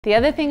The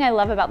other thing I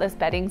love about this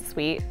bedding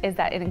suite is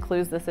that it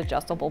includes this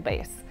adjustable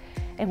base.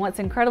 And what's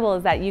incredible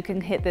is that you can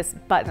hit this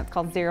button that's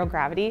called zero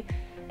gravity,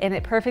 and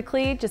it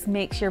perfectly just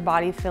makes your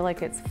body feel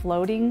like it's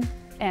floating,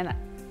 and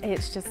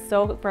it's just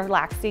so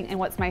relaxing. And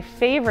what's my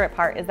favorite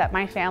part is that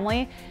my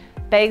family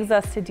begs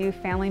us to do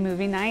family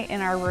movie night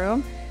in our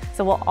room.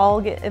 So we'll all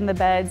get in the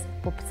beds,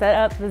 we'll set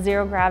up the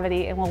zero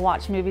gravity, and we'll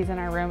watch movies in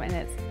our room, and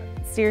it's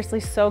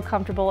seriously so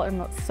comfortable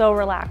and so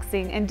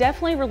relaxing, and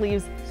definitely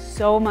relieves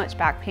so much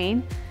back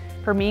pain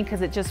for me,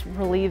 because it just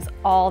relieves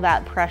all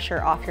that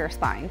pressure off your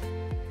spine.